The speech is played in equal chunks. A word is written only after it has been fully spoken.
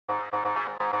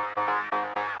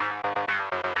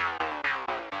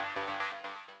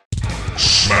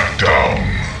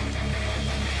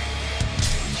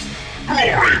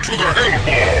to the HoN!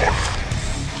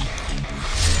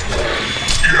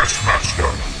 Yes,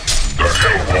 Master! The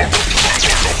HoN will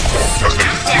trample your corpse as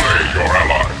they slay your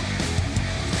ally!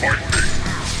 Fight me!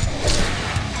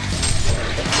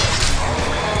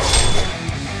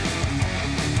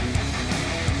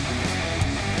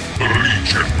 The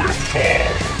Legion will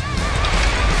fall!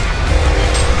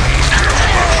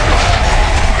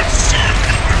 Let's see if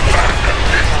you can land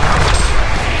at it!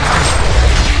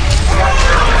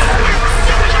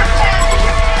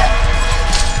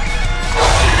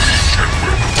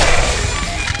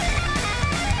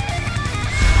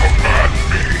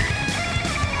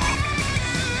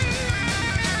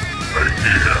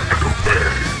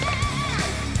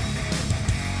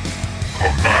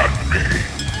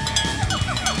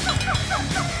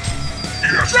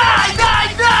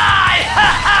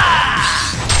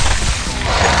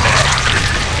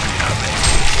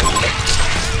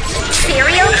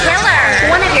 Serial Killer!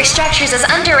 One of your structures is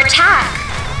under attack.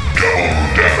 Double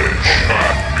damage.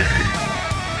 Command me.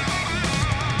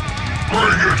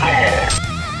 Bring it on!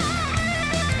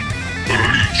 The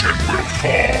Legion will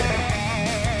fall.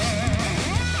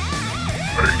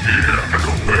 I hear and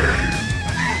obey.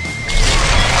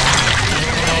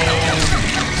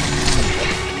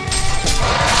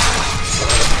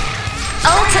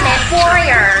 Ultimate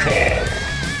Warrior!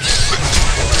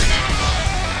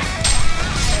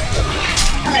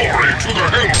 Glory to the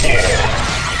HoN!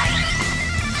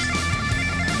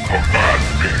 Command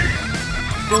me.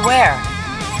 Beware.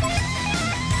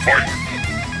 Fight!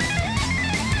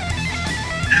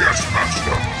 Yes,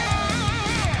 Master.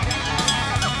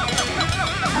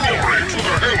 Glory to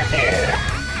the HoN!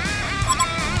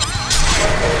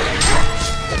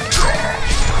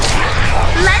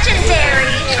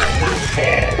 Legendary!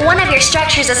 One of your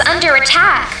structures is under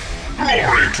attack.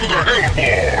 Glory to the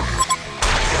HoN!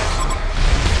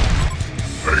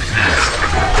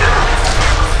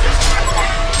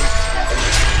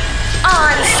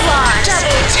 Onslaught!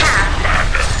 Double tap!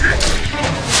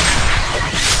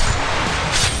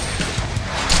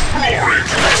 Glory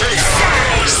to the HoN!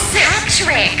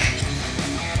 Patrick!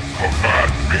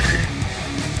 Command me.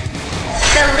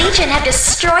 The Legion have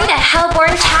destroyed a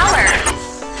Hellborn tower.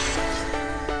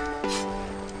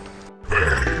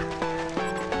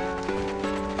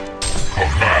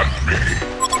 Command me.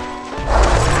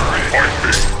 Fight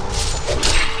me.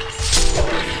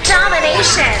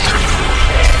 Domination!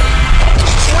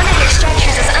 One of your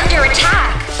structures is under attack.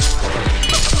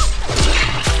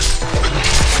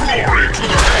 Glory to the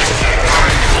HoN!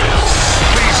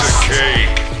 Piece of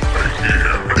cake! I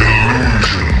hear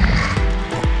illusion.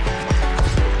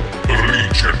 The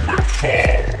Legion will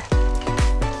fall.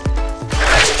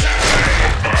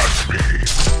 Command me.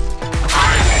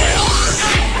 I will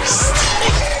feast.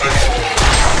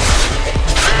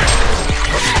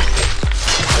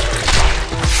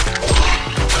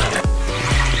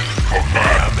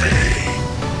 Command me.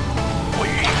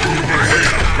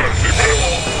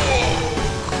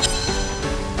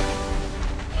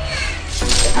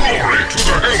 Glory to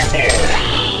the HoN!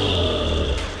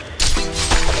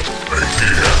 I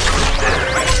hear and obey.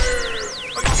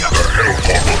 The HoN will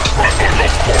trample your corpse as they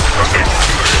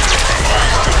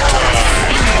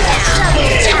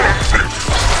Double tap!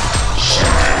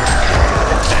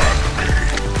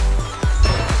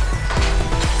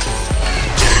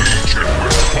 The Legion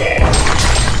will fall.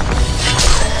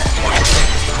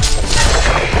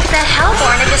 The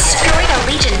Hellborn have destroyed a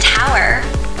Legion tower.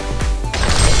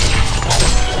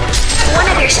 One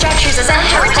of your structures is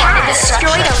under attack.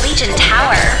 Destroyed a Legion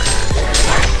tower.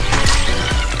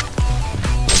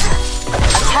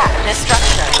 Attack this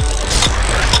structure.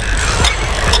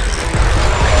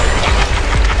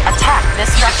 Attack this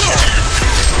structure.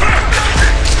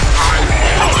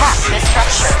 Attack this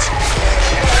structure.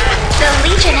 The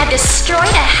Legion have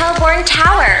destroyed a Hellborn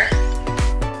tower.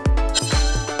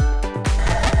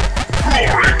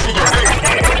 Glory to the HoN!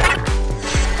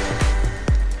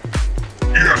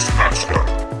 Yes, Master.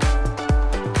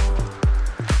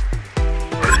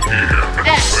 I hear and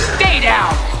obey. Stay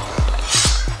down.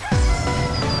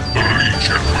 The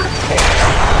Legion will fall.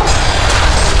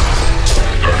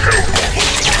 The HoN will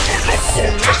trample your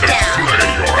corpse as they slay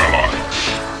your ally.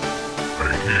 I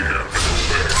hear and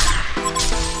obey.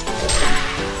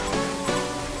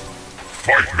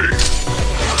 Fight me.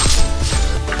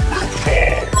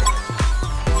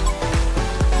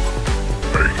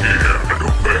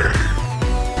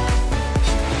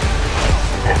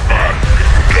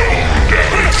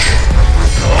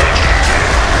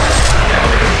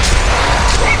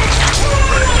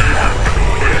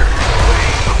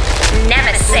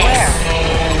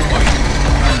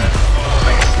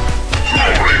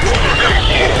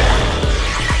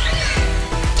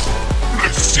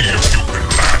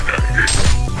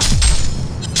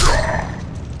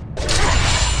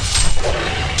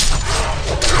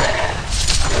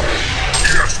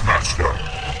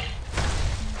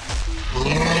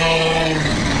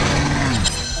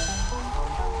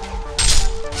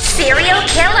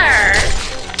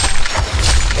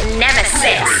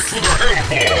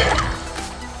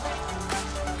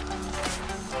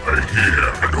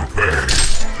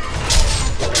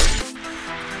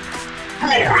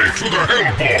 to the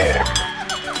Hellborn!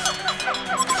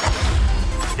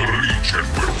 The Legion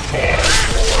will fall!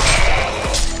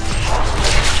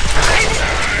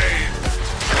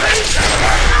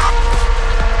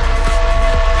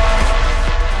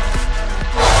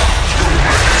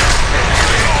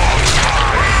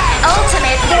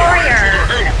 Ultimate Warrior!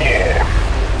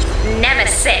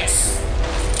 Nemesis!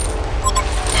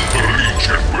 The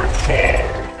Legion will fall!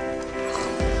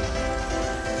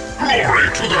 Glory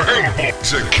to the Hellborn!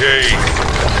 It's a cake!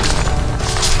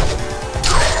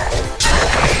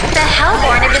 The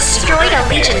Hellborn have destroyed a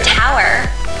Legion tower.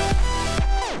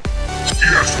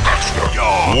 Yes, Master!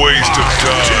 Waste of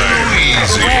time!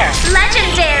 Easy!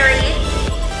 Legendary!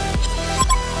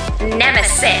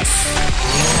 Nemesis!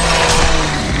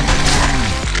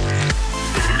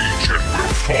 The Legion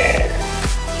will fall!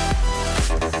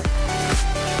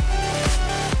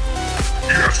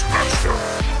 Yes, Master!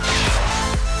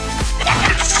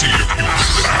 Let's see if you can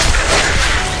land it!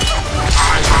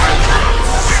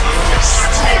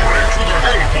 Glory to the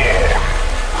Hellborn!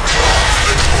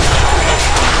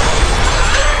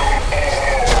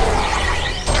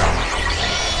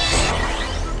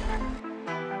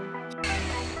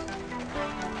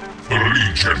 The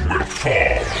Legion will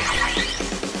fall!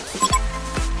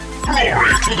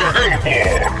 Glory to the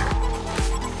Hellborn!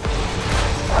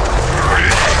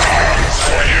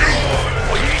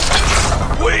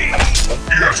 Wait!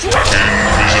 Yes,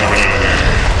 invisibility!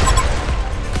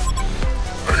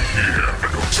 I hear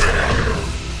and obey.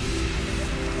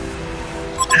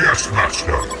 Yes,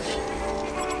 Master!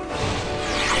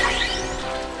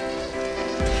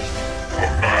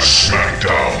 Command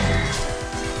Smackdown!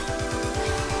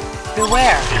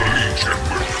 Beware. The Legion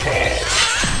will fall!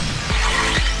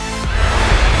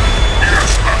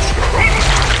 Yes, Master!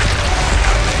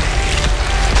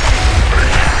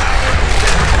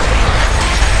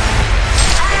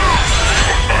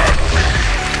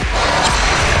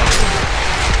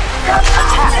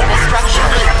 Attack the structure.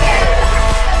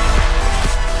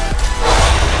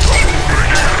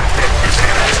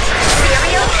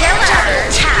 Serial Killer!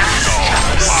 Tap!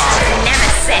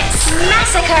 Nemesis!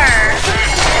 Massacre!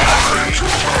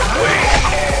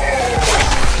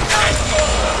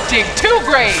 Dig 2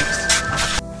 graves.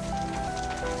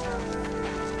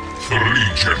 The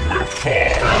Legion will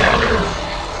fall!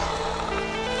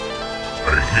 I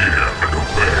hear and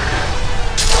obey.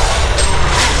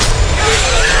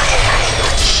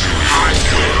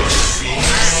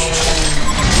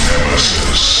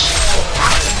 Nemesis.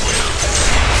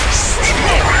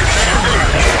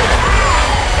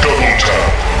 Double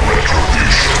tap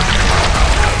retribution.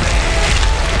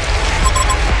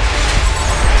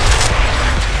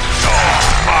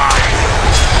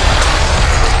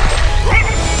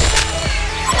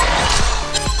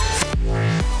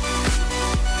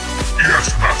 Yes,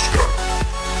 Master.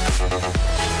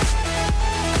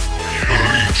 The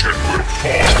Legion will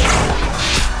fall.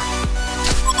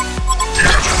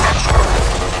 Yes, Master.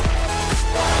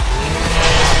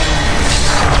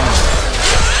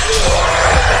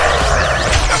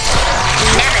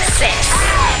 Nemesis!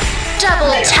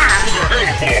 Double tap!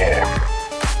 Hellborn!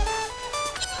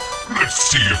 Let's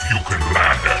see if you can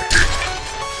land it.